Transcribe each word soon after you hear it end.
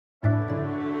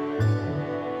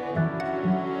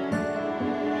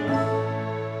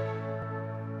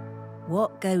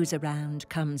What Goes Around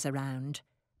Comes Around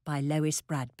by Lois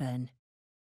Bradburn.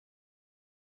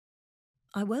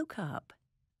 I woke up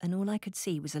and all I could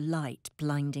see was a light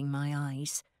blinding my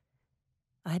eyes.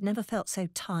 I had never felt so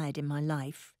tired in my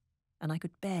life, and I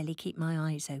could barely keep my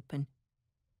eyes open.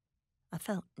 I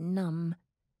felt numb.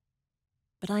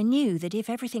 But I knew that if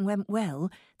everything went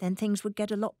well, then things would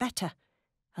get a lot better,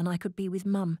 and I could be with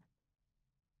Mum.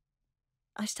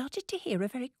 I started to hear a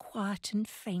very quiet and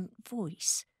faint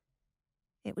voice.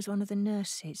 It was one of the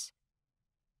nurses.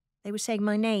 They were saying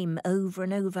my name over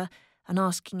and over and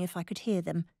asking if I could hear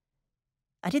them.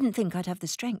 I didn't think I'd have the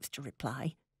strength to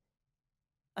reply.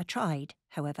 I tried,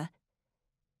 however.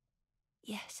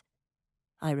 "Yes,"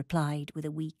 I replied with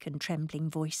a weak and trembling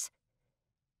voice.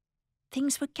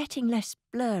 Things were getting less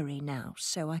blurry now,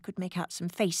 so I could make out some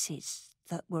faces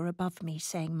that were above me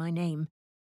saying my name.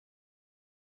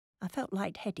 I felt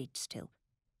lightheaded still,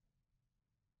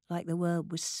 like the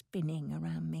world was spinning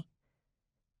around me.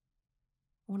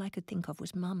 All I could think of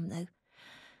was Mum, though.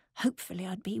 Hopefully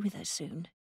I'd be with her soon.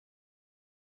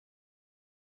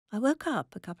 I woke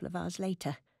up a couple of hours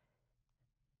later.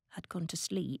 I'd gone to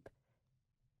sleep.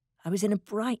 I was in a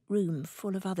bright room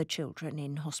full of other children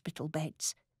in hospital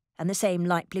beds, and the same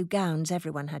light blue gowns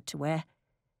everyone had to wear.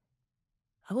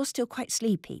 I was still quite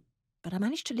sleepy, but I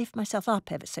managed to lift myself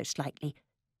up ever so slightly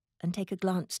and take a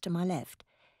glance to my left.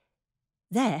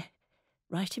 There,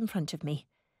 right in front of me,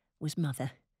 was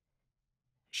Mother.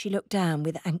 She looked down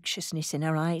with anxiousness in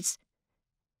her eyes.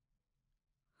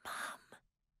 "Mum,"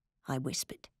 I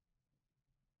whispered.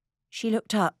 She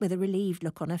looked up with a relieved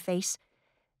look on her face.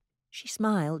 She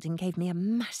smiled and gave me a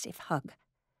massive hug.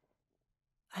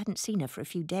 I hadn't seen her for a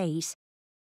few days.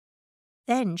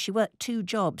 Then she worked 2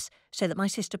 jobs so that my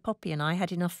sister Poppy and I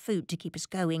had enough food to keep us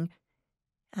going,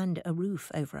 and a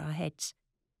roof over our heads.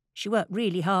 She worked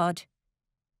really hard,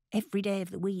 every day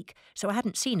of the week, so I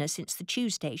hadn't seen her since the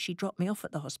Tuesday she dropped me off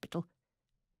at the hospital.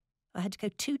 I had to go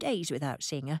 2 days without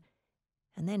seeing her,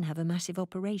 and then have a massive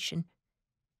operation.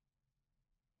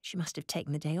 She must have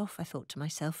taken the day off, I thought to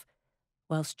myself,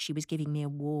 whilst she was giving me a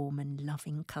warm and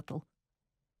loving cuddle.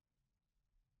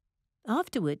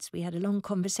 Afterwards, we had a long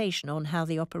conversation on how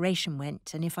the operation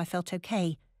went and if I felt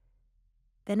okay.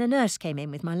 Then a nurse came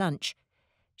in with my lunch.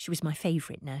 She was my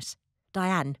favourite nurse.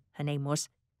 Diane, her name was.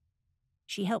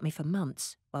 She helped me for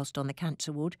months whilst on the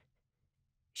cancer ward.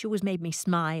 She always made me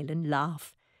smile and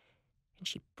laugh, and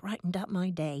she brightened up my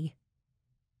day.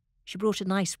 She brought a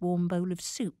nice warm bowl of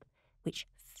soup, which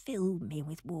filled me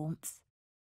with warmth.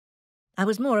 I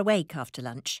was more awake after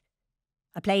lunch.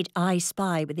 I played I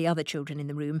Spy with the other children in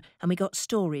the room, and we got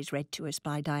stories read to us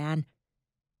by Diane.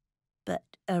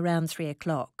 But around 3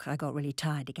 o'clock, I got really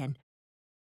tired again.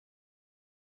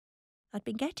 I'd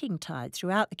been getting tired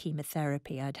throughout the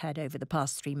chemotherapy I'd had over the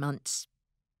past 3 months,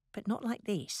 but not like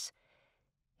this.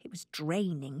 It was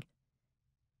draining.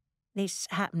 This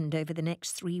happened over the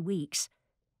next 3 weeks.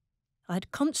 I'd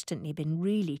constantly been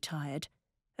really tired,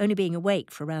 only being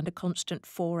awake for around a constant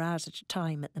 4 hours at a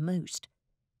time at the most.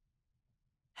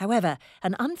 However,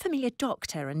 an unfamiliar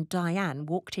doctor and Diane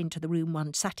walked into the room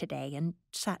one Saturday and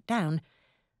sat down.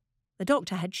 The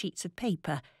doctor had sheets of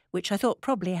paper, which I thought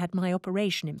probably had my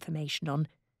operation information on.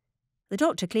 The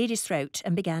doctor cleared his throat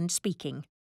and began speaking.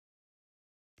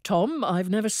 "Tom, I've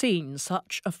never seen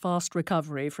such a fast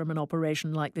recovery from an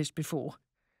operation like this before.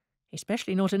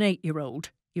 Especially not an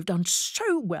 8-year-old. You've done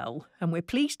so well, and we're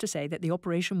pleased to say that the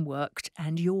operation worked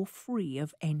and you're free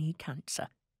of any cancer."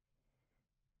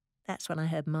 That's when I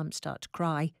heard Mum start to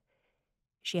cry.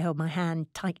 She held my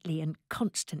hand tightly and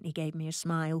constantly gave me a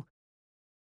smile.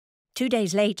 2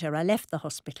 days later, I left the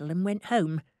hospital and went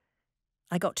home.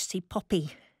 I got to see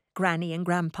Poppy, Granny and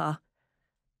Grandpa.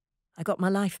 I got my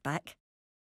life back.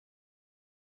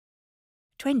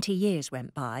 20 years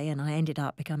went by and I ended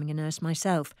up becoming a nurse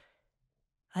myself.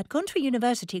 I'd gone to a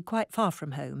university quite far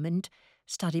from home and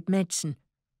studied medicine.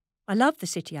 I loved the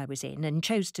city I was in and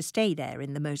chose to stay there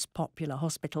in the most popular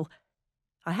hospital.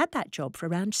 I had that job for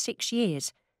around 6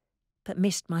 years, but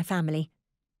missed my family.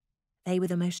 They were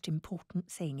the most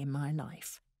important thing in my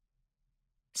life.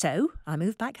 So I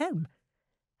moved back home.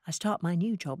 I start my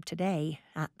new job today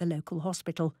at the local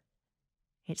hospital.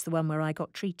 It's the one where I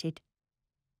got treated.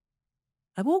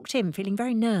 I walked in feeling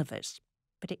very nervous,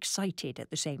 but excited at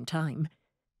the same time.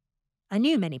 I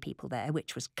knew many people there,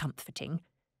 which was comforting.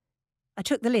 I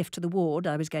took the lift to the ward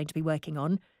I was going to be working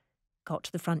on, got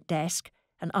to the front desk,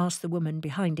 and asked the woman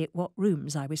behind it what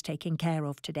rooms I was taking care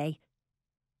of today.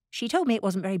 She told me it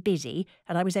wasn't very busy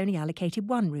and I was only allocated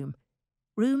 1 room,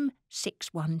 room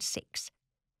 616.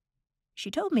 She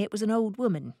told me it was an old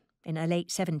woman in her late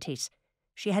 70s.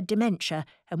 She had dementia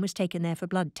and was taken there for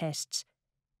blood tests.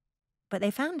 But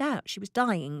they found out she was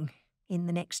dying in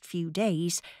the next few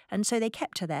days, and so they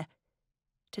kept her there,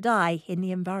 to die in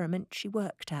the environment she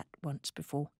worked at once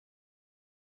before.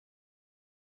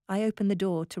 I opened the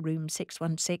door to room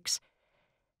 616.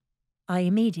 I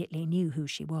immediately knew who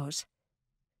she was.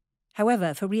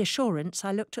 However, for reassurance,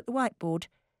 I looked at the whiteboard.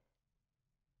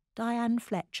 Diane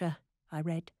Fletcher, I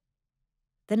read.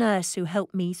 The nurse who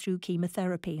helped me through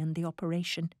chemotherapy and the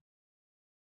operation.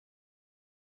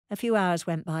 A few hours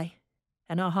went by,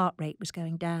 and our heart rate was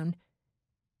going down.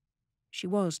 She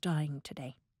was dying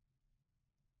today.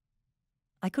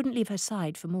 I couldn't leave her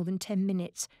side for more than 10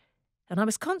 minutes, and I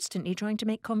was constantly trying to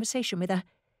make conversation with her.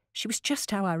 She was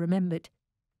just how I remembered,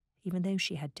 even though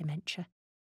she had dementia.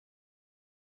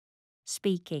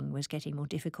 Speaking was getting more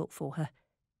difficult for her.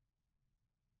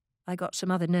 I got some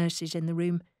other nurses in the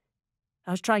room.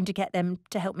 I was trying to get them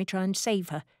to help me try and save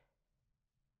her.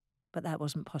 But that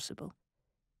wasn't possible.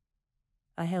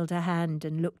 I held her hand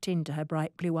and looked into her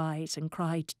bright blue eyes and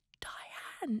cried,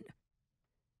 "Diane!"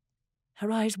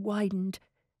 Her eyes widened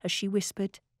as she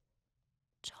whispered,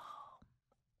 "Tom."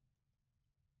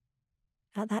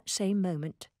 At that same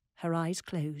moment, her eyes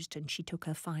closed and she took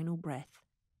her final breath.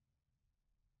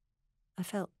 I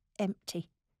felt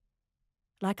empty,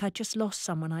 like I'd just lost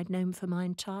someone I'd known for my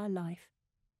entire life.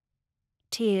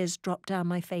 Tears dropped down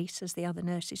my face as the other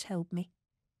nurses held me.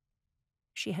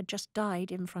 She had just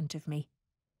died in front of me.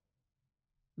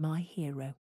 My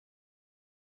hero.